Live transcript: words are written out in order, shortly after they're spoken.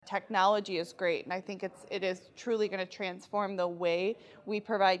technology is great, and I think it is truly going to transform the way we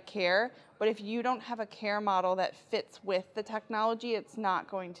provide care. But if you don't have a care model that fits with the technology, it's not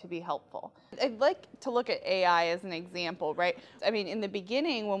going to be helpful. I'd like to look at AI as an example, right? I mean, in the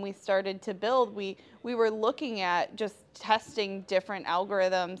beginning, when we started to build, we were looking at just testing different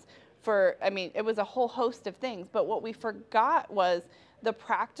algorithms for, I mean, it was a whole host of things, but what we forgot was the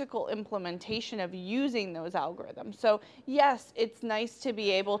practical implementation of using those algorithms. So yes, it's nice to be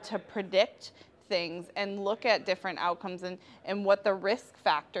able to predict things and look at different outcomes and what the risk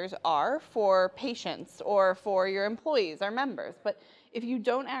factors are for patients or for your employees or members. But if you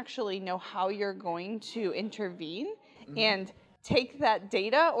don't actually know how you're going to intervene and take that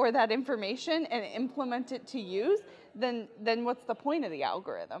data or that information and implement it to use, then what's the point of the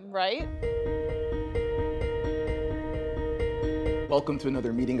algorithm, right? Welcome to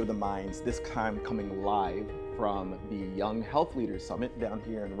another meeting of the minds, this time coming live from the Young Health Leaders Summit down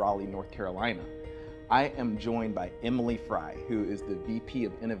here in Raleigh, North Carolina. I am joined by Emily Fry, who is the VP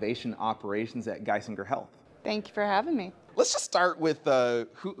of Innovation Operations at Geisinger Health. Thank you for having me. Let's just start with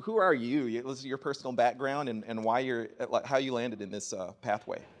who are you? What's your personal background and why how you landed in this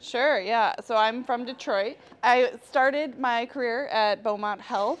pathway? Sure, yeah. So I'm from Detroit. I started my career at Beaumont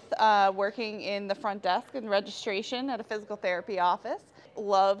Health, working in the front desk and registration at a physical therapy office.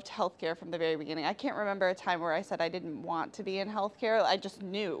 Loved healthcare from the very beginning. I can't remember a time where I said I didn't want to be in healthcare. I just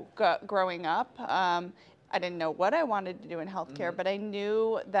knew growing up. I didn't know what I wanted to do in healthcare, but I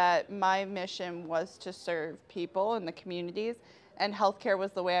knew that my mission was to serve people in the communities, and healthcare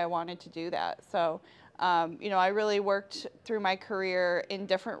was the way I wanted to do that. So, I really worked through my career in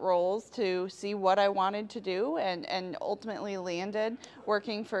different roles to see what I wanted to do, and ultimately landed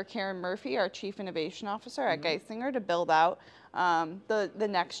working for Karen Murphy, our Chief Innovation Officer at Geisinger, to build out the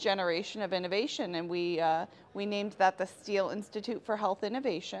next generation of innovation. And we named that the Steele Institute for Health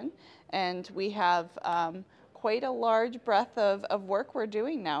Innovation. And we have quite a large breadth of work we're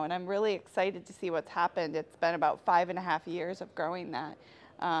doing now, and I'm really excited to see what's happened. It's been about 5.5 years of growing that,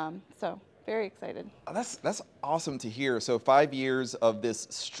 so very excited. That's awesome to hear. So 5 years of this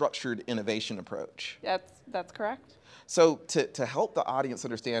structured innovation approach. That's correct. So to help the audience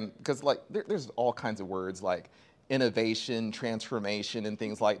understand, because there's all kinds of words like innovation, transformation, and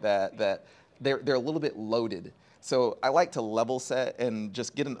things like that they're a little bit loaded. So I like to level set and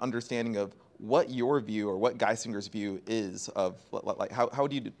just get an understanding of what your view or what Geisinger's view is of how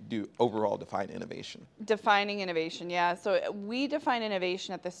do you overall define innovation? Defining innovation, yeah. So we define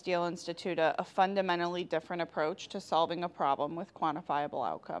innovation at the Steele Institute a fundamentally different approach to solving a problem with quantifiable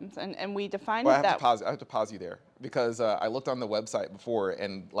outcomes, and we define Well, it that. I have to pause you there because I looked on the website before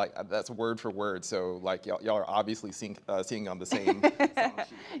and that's word for word. So y'all are obviously seeing on the same.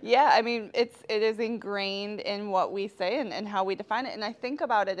 Yeah, I mean it is ingrained in what we say and how we define it. And I think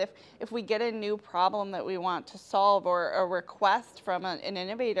about it, if we get a new problem that we want to solve or a request from an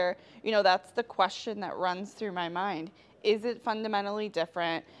innovator, that's the question that runs through my mind. Is it fundamentally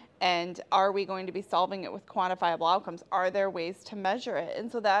different? And are we going to be solving it with quantifiable outcomes? Are there ways to measure it?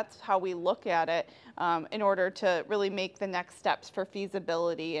 And so that's how we look at it in order to really make the next steps for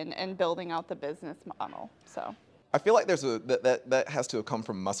feasibility and building out the business model. So I feel like that has to have come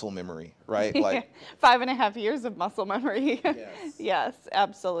from muscle memory, right? 5.5 years of muscle memory. Yes. Yes,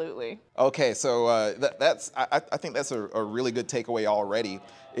 absolutely. Okay, so I think that's a really good takeaway already,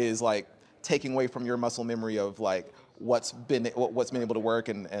 is taking away from your muscle memory of what's been able to work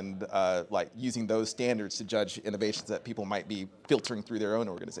and using those standards to judge innovations that people might be filtering through their own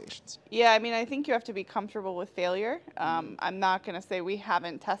organizations. Yeah, I mean, I think you have to be comfortable with failure. I'm not going to say we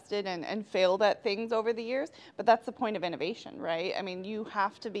haven't tested and failed at things over the years, but that's the point of innovation, right? I mean, you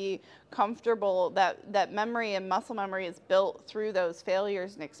have to be comfortable that memory and muscle memory is built through those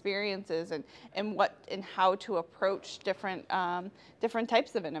failures and experiences and how to approach different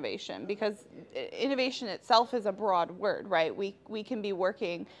types of innovation, because innovation itself is a broad word, right? We can be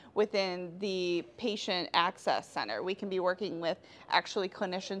working within the patient access center. We can be working with actually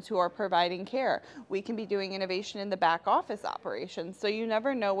clinicians who are providing care. We can be doing innovation in the back office operations. So you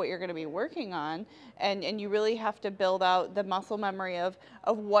never know what you're going to be working on, and you really have to build out the muscle memory of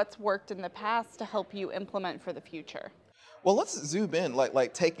what's worked in the past to help you implement for the future. Well, let's zoom in,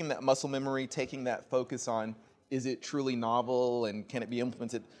 taking that muscle memory, taking that focus on, is it truly novel and can it be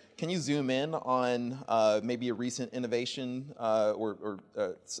implemented? Can you zoom in on maybe a recent innovation or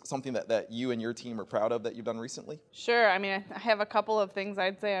something that you and your team are proud of that you've done recently? Sure. I mean, I have a couple of things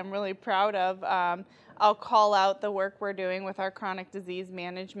I'd say I'm really proud of. I'll call out the work we're doing with our chronic disease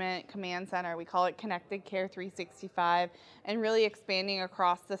management command center. We call it Connected Care 365, and really expanding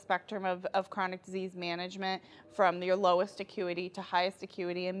across the spectrum of chronic disease management from your lowest acuity to highest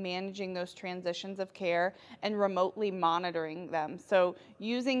acuity, and managing those transitions of care and remotely monitoring them. So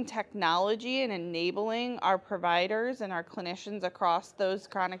using technology and enabling our providers and our clinicians across those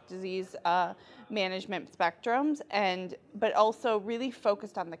chronic disease management spectrums, but also really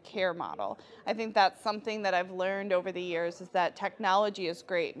focused on the care model. I think that's something that I've learned over the years, is that technology is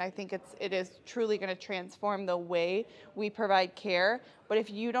great, and I think it is truly going to transform the way we provide care. But if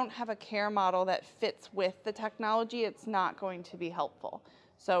you don't have a care model that fits with the technology, it's not going to be helpful.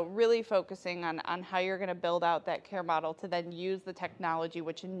 So really focusing on how you're going to build out that care model to then use the technology,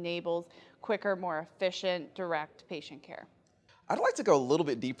 which enables quicker, more efficient, direct patient care. I'd like to go a little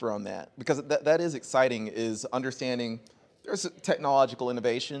bit deeper on that, because that is exciting, is understanding there's technological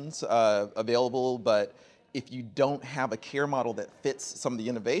innovations available, but if you don't have a care model that fits some of the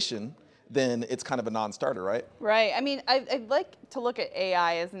innovation, then it's kind of a non-starter, right? Right. I mean, I'd like to look at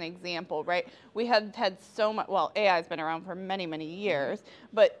AI as an example, right? We have had so much, well, AI has been around for many, many years,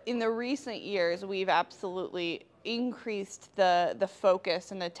 but in the recent years, we've absolutely increased the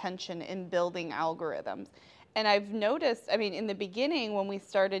focus and attention in building algorithms. And I've noticed, I mean, in the beginning when we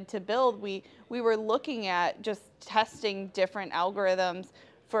started to build, we were looking at just testing different algorithms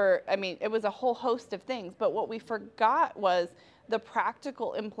for, I mean, it was a whole host of things, but what we forgot was the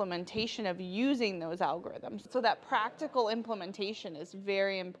practical implementation of using those algorithms. So that practical implementation is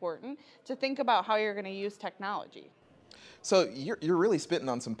very important to think about how you're going to use technology. So you're really spitting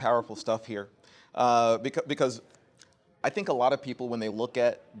on some powerful stuff here, because I think a lot of people, when they look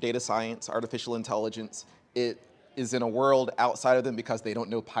at data science, artificial intelligence, it is in a world outside of them because they don't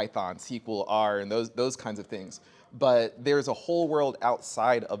know Python, SQL, R, and those kinds of things. But there's a whole world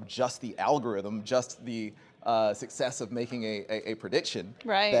outside of just the algorithm, just the success of making a prediction,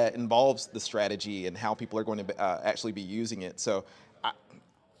 Right. that involves the strategy and how people are going to actually be using it. So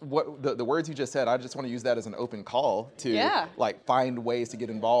what the words you just said, I just want to use that as an open call to Yeah. like find ways to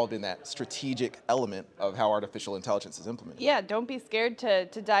get involved in that strategic element of how artificial intelligence is implemented. Yeah, don't be scared to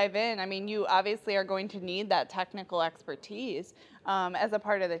dive in. I mean, you obviously are going to need that technical expertise as a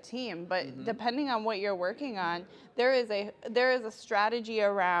part of the team, but depending on what you're working on, there is a strategy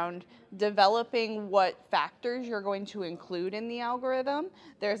around developing what factors you're going to include in the algorithm.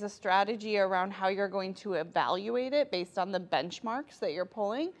 There's a strategy around how you're going to evaluate it based on the benchmarks that you're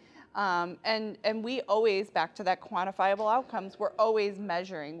pulling. And we always, back to that quantifiable outcomes, we're always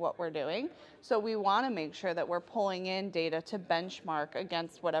measuring what we're doing. So we want to make sure that we're pulling in data to benchmark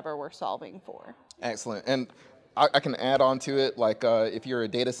against whatever we're solving for. Excellent. And I can add on to it, like if you're a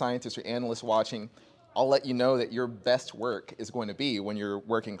data scientist or analyst watching, I'll let you know that your best work is going to be when you're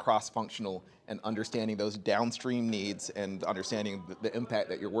working cross-functional and understanding those downstream needs and understanding the impact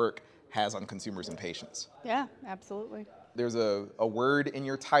that your work has on consumers and patients. Yeah, absolutely. There's a word in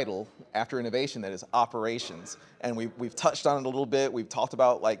your title after innovation that is operations, and we've touched on it a little bit. We've talked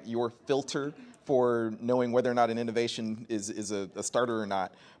about like your filter for knowing whether or not an innovation is a starter or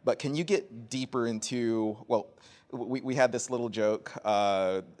not. But can you get deeper into, well, we had this little joke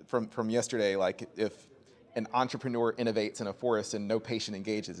from yesterday, like if an entrepreneur innovates in a forest and no patient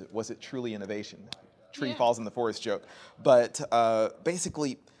engages, was it truly innovation? Tree falls in the forest joke. But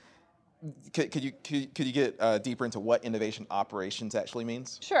basically, could you get deeper into what innovation operations actually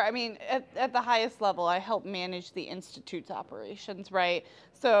means? Sure. I mean, at the highest level, I help manage the Institute's operations, right?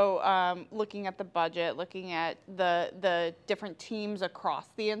 So looking at the budget, looking at the different teams across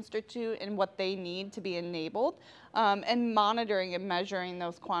the Institute and what they need to be enabled, and monitoring and measuring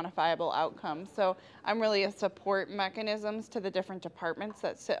those quantifiable outcomes. So I'm really a support mechanisms to the different departments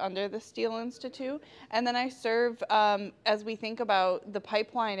that sit under the Steel Institute. And then I serve, as we think about the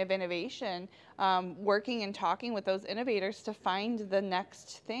pipeline of innovation, working and talking with those innovators to find the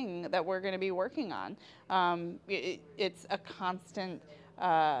next thing that we're going to be working on. It's a constant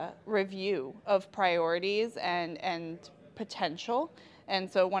review of priorities and potential. And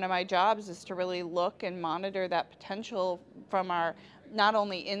so one of my jobs is to really look and monitor that potential from our not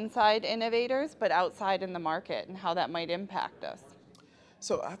only inside innovators, but outside in the market and how that might impact us.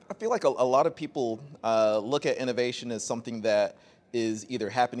 So I feel like a lot of people look at innovation as something that is either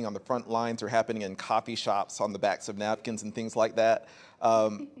happening on the front lines or happening in coffee shops on the backs of napkins and things like that.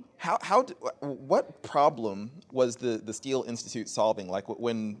 What problem was the Steel Institute solving? Like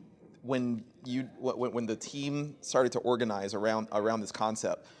when the team started to organize around this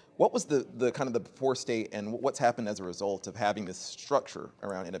concept, What was the kind of the before state, and what's happened as a result of having this structure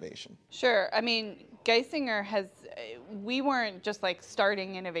around innovation? Sure. I mean, Geisinger we weren't just like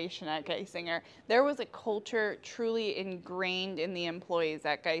starting innovation at Geisinger. There was a culture truly ingrained in the employees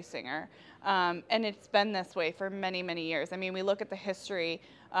at Geisinger. And it's been this way for many, many years. I mean, we look at the history.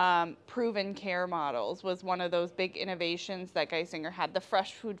 Proven care models was one of those big innovations that Geisinger had, the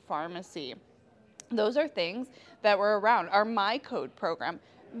fresh food pharmacy. Those are things that were around. Our My Code program,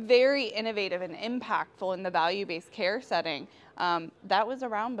 very innovative and impactful in the value-based care setting. That was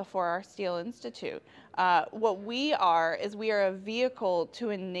around before our Steele Institute. What we are is we are a vehicle to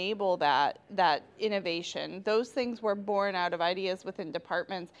enable that innovation. Those things were born out of ideas within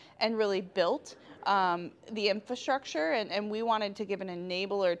departments and really built the infrastructure, and we wanted to give an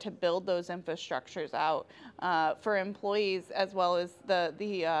enabler to build those infrastructures out for employees as well as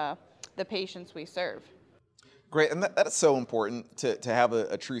the patients we serve. Great, and that is so important to have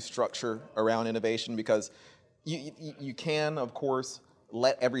a true structure around innovation, because you can, of course,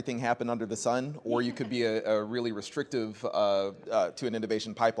 let everything happen under the sun, or you could be a really restrictive to an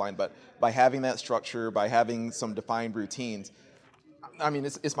innovation pipeline. But by having that structure, by having some defined routines, I mean,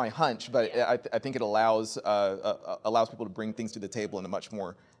 it's my hunch, but I think it allows people to bring things to the table in a much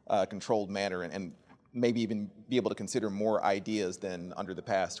more controlled manner, and maybe even be able to consider more ideas than under the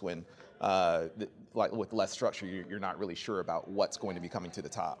past when, like with less structure, you're not really sure about what's going to be coming to the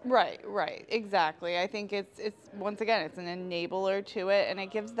top. Right, exactly. I think it's once again, it's an enabler to it, and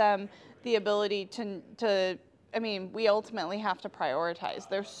it gives them the ability to. I mean, we ultimately have to prioritize.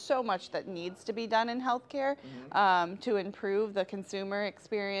 There's so much that needs to be done in healthcare to improve the consumer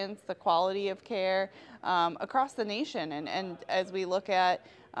experience, the quality of care across the nation. And as we look at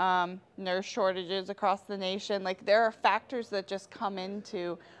nurse shortages across the nation, like there are factors that just come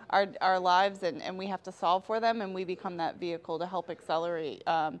into our lives, and we have to solve for them, and we become that vehicle to help accelerate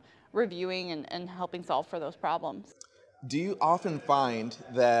reviewing and helping solve for those problems. Do you often find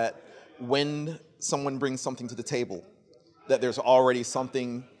that when someone brings something to the table, that there's already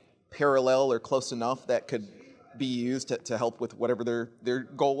something parallel or close enough that could be used to help with whatever their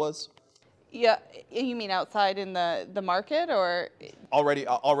goal was? Yeah, you mean outside in the market, or?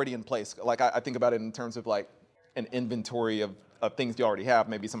 Already in place. Like I think about it in terms of like an inventory of things you already have.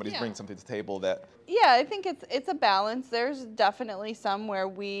 Maybe somebody's bringing something to the table that. Yeah, I think it's a balance. There's definitely some where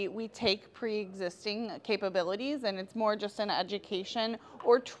we take pre-existing capabilities, and it's more just an education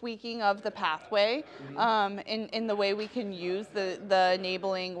or tweaking of the pathway in the way we can use the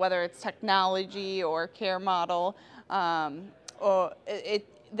enabling, whether it's technology or care model. Or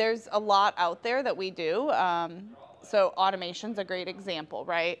there's a lot out there that we do. So automation's a great example,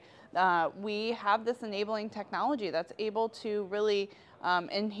 right? We have this enabling technology that's able to really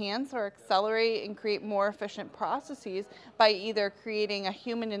enhance or accelerate and create more efficient processes by either creating a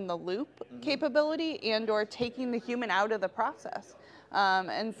human in the loop capability and or taking the human out of the process.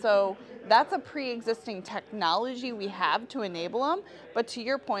 And so that's a pre-existing technology we have to enable them. But to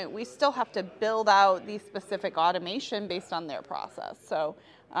your point, we still have to build out the specific automation based on their process. So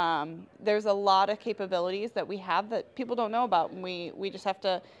there's a lot of capabilities that we have that people don't know about, and we just have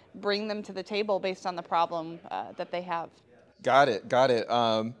to bring them to the table based on the problem that they have. Got it.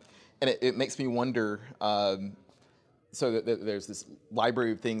 And it makes me wonder, so that there's this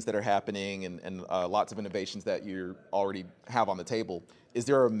library of things that are happening and lots of innovations that you already have on the table. Is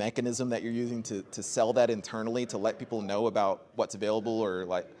there a mechanism that you're using to sell that internally, to let people know about what's available, or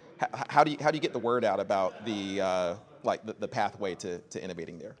like how do you get the word out about the pathway to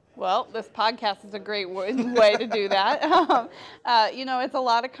innovating there? Well, this podcast is a great way to do that. It's a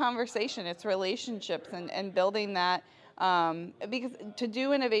lot of conversation. It's relationships and building that. Because to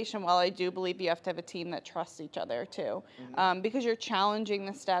do innovation well, I do believe you have to have a team that trusts each other too, because you're challenging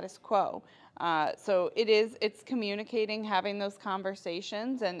the status quo. So it's communicating, having those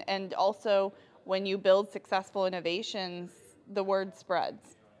conversations, and also when you build successful innovations, the word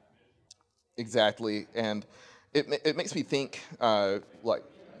spreads. Exactly, and it makes me think, like,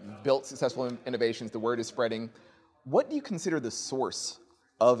 built successful innovations, the word is spreading. What do you consider the source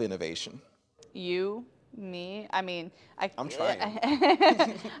of innovation? You, me, I mean, I'm trying.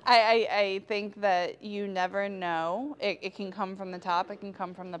 I think that you never know. It can come from the top, it can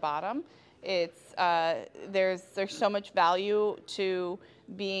come from the bottom. It's there's so much value to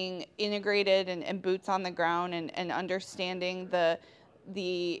being integrated and boots on the ground and understanding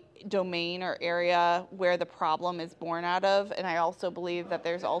the domain or area where the problem is born out of. And I also believe that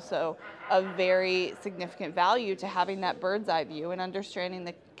there's also a very significant value to having that bird's eye view and understanding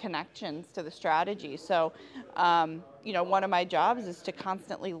the connections to the strategy. So, one of my jobs is to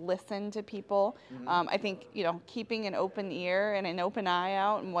constantly listen to people. I think, keeping an open ear and an open eye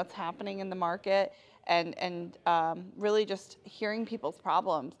out and what's happening in the market and really just hearing people's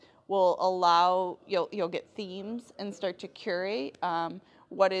problems will allow, you'll get themes and start to curate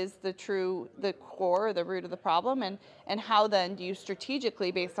what is the core, the root of the problem, and how then do you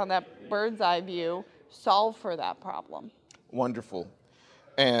strategically, based on that bird's eye view, solve for that problem. Wonderful.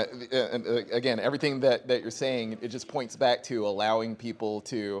 And again, everything that you're saying, it just points back to allowing people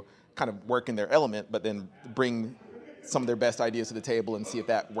to kind of work in their element, but then bring some of their best ideas to the table and see if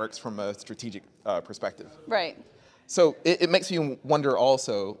that works from a strategic perspective. Right. So it makes me wonder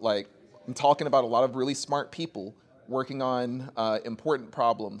also, like, I'm talking about a lot of really smart people working on important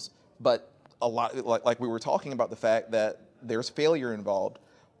problems, but a lot, like we were talking about the fact that there's failure involved.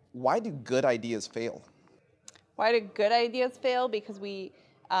 Why do good ideas fail? Why do good ideas fail? Because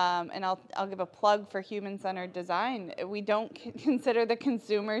and I'll give a plug for human-centered design. We don't consider the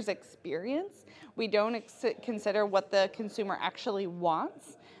consumer's experience. We don't consider what the consumer actually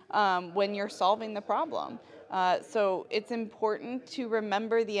wants when you're solving the problem. So it's important to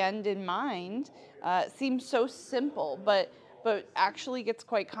remember the end in mind. It seems so simple, but actually gets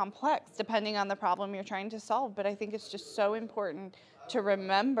quite complex depending on the problem you're trying to solve. But I think it's just so important to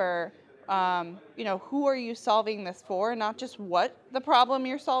remember, who are you solving this for? Not just what the problem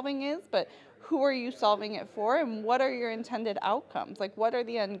you're solving is, but who are you solving it for, and what are your intended outcomes? Like, what are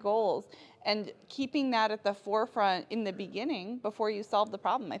the end goals? And keeping that at the forefront in the beginning before you solve the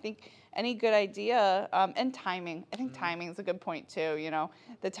problem. I think any good idea, and timing. I think timing is a good point too.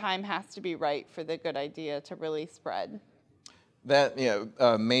 The time has to be right for the good idea to really spread. That,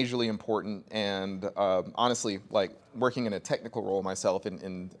 majorly important, and honestly, like working in a technical role myself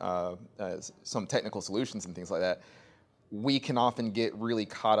in some technical solutions and things like that, we can often get really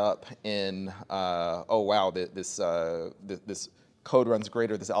caught up in, oh wow, this code runs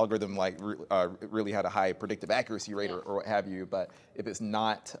great, or this algorithm really had a high predictive accuracy rate, or what have you. But if it's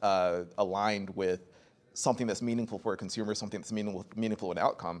not aligned with something that's meaningful for a consumer, something that's meaningful in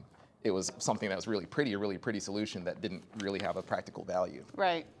outcome, it was something that was a really pretty solution that didn't really have a practical value.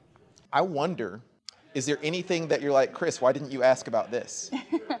 Right. I wonder, is there anything that you're like, Chris, why didn't you ask about this?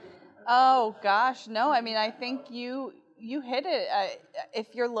 Oh gosh, no. I mean, I think you hit it.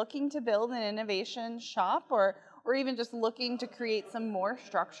 If you're looking to build an innovation shop, or even just looking to create some more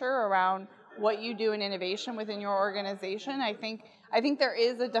structure around what you do in innovation within your organization, I think there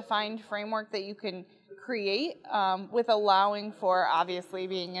is a defined framework that you can create with allowing for, obviously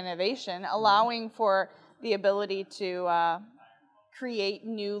being innovation, allowing for the ability to create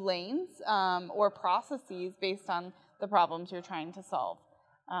new lanes or processes based on the problems you're trying to solve.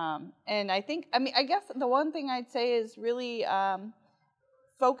 And I guess the one thing I'd say is really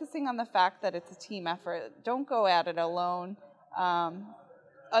focusing on the fact that it's a team effort. Don't go at it alone.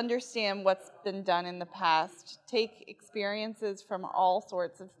 Understand what's been done in the past. Take experiences from all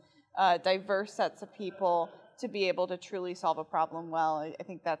sorts of diverse sets of people to be able to truly solve a problem well. I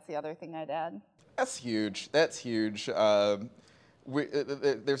think that's the other thing I'd add. That's huge. There's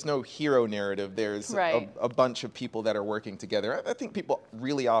no hero narrative. There's right. a bunch of people that are working together. I think people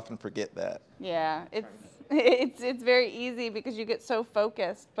really often forget that. Yeah, it's very easy because you get so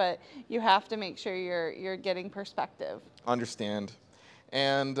focused, but you have to make sure you're getting perspective. Understand.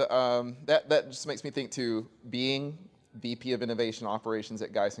 And that just makes me think too, being VP of Innovation Operations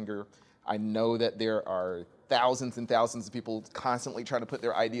at Geisinger, I know that there are thousands and thousands of people constantly trying to put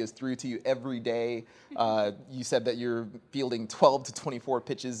their ideas through to you every day. You said that you're fielding 12 to 24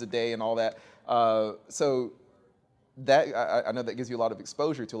 pitches a day and all that. So that I know that gives you a lot of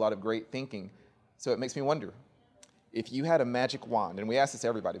exposure to a lot of great thinking. So it makes me wonder, if you had a magic wand, and we ask this to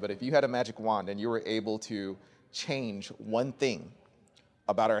everybody, but if you had a magic wand and you were able to change one thing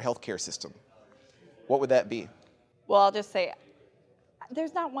about our healthcare system, what would that be? Well, I'll just say,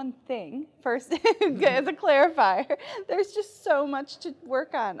 there's not one thing, first, as a clarifier. There's just so much to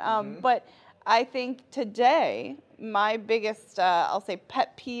work on. But I think today, my biggest, I'll say,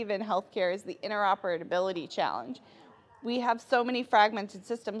 pet peeve in healthcare is the interoperability challenge. We have so many fragmented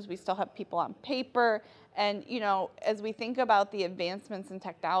systems. We still have people on paper. And, as we think about the advancements in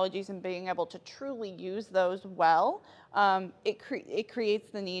technologies and being able to truly use those well, it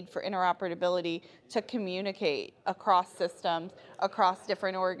creates the need for interoperability to communicate across systems, across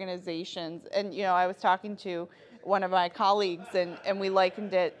different organizations. And, I was talking to one of my colleagues, and we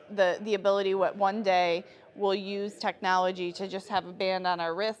likened it, the ability what one day we'll use technology to just have a band on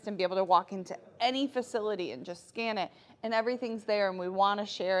our wrist and be able to walk into any facility and just scan it, and everything's there, and we want to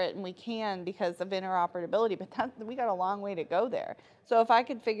share it, and we can because of interoperability, but we got a long way to go there. So if I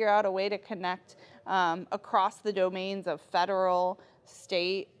could figure out a way to connect across the domains of federal,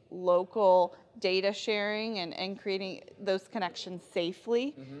 state, local data sharing and creating those connections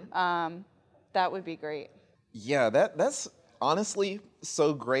safely, that would be great. Yeah, that's honestly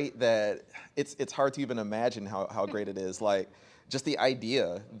so great that it's hard to even imagine how great it is. Like, just the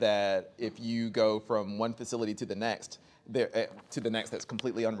idea that if you go from one facility to the next that's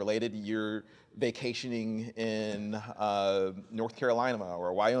completely unrelated, you're vacationing in North Carolina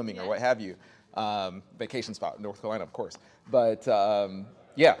or Wyoming or what have you. Vacation spot, North Carolina, of course. But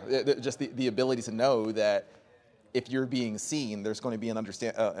just the ability to know that if you're being seen, there's going to be an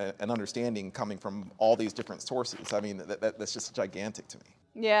understanding coming from all these different sources. I mean, that's just gigantic to me.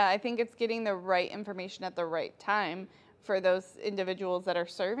 Yeah, I think it's getting the right information at the right time for those individuals that are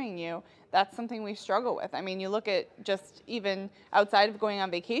serving you. That's something we struggle with. I mean, you look at just even outside of going on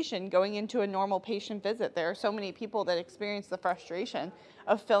vacation, going into a normal patient visit, there are so many people that experience the frustration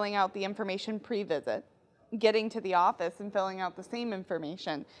of filling out the information pre-visit, getting to the office and filling out the same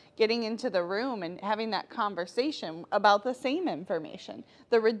information, getting into the room and having that conversation about the same information.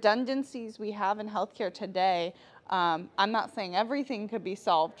 The redundancies we have in healthcare today, I'm not saying everything could be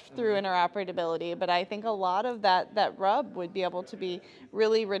solved through interoperability, but I think a lot of that rub would be able to be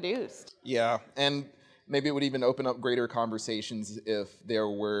really reduced. Yeah, and maybe it would even open up greater conversations if there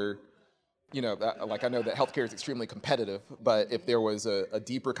were, like, I know that healthcare is extremely competitive, but if there was a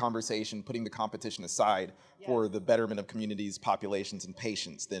deeper conversation, putting the competition aside for the betterment of communities, populations, and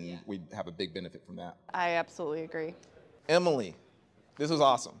patients, then we'd have a big benefit from that. I absolutely agree. Emily, this was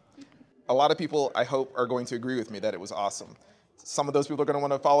awesome. A lot of people, I hope, are going to agree with me that it was awesome. Some of those people are going to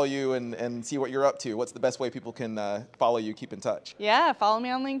want to follow you and see what you're up to. What's the best way people can follow you, keep in touch? Yeah, follow me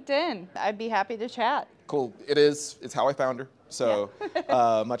on LinkedIn. I'd be happy to chat. Cool. It's how I found her. So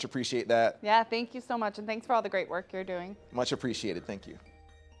much appreciate that. Yeah, thank you so much. And thanks for all the great work you're doing. Much appreciated. Thank you.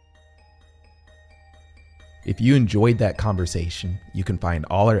 If you enjoyed that conversation, you can find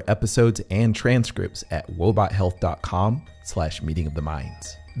all our episodes and transcripts at wobothealth.com/meeting of the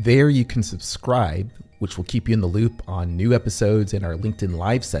minds. There you can subscribe, which will keep you in the loop on new episodes and our LinkedIn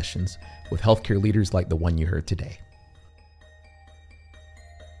live sessions with healthcare leaders like the one you heard today.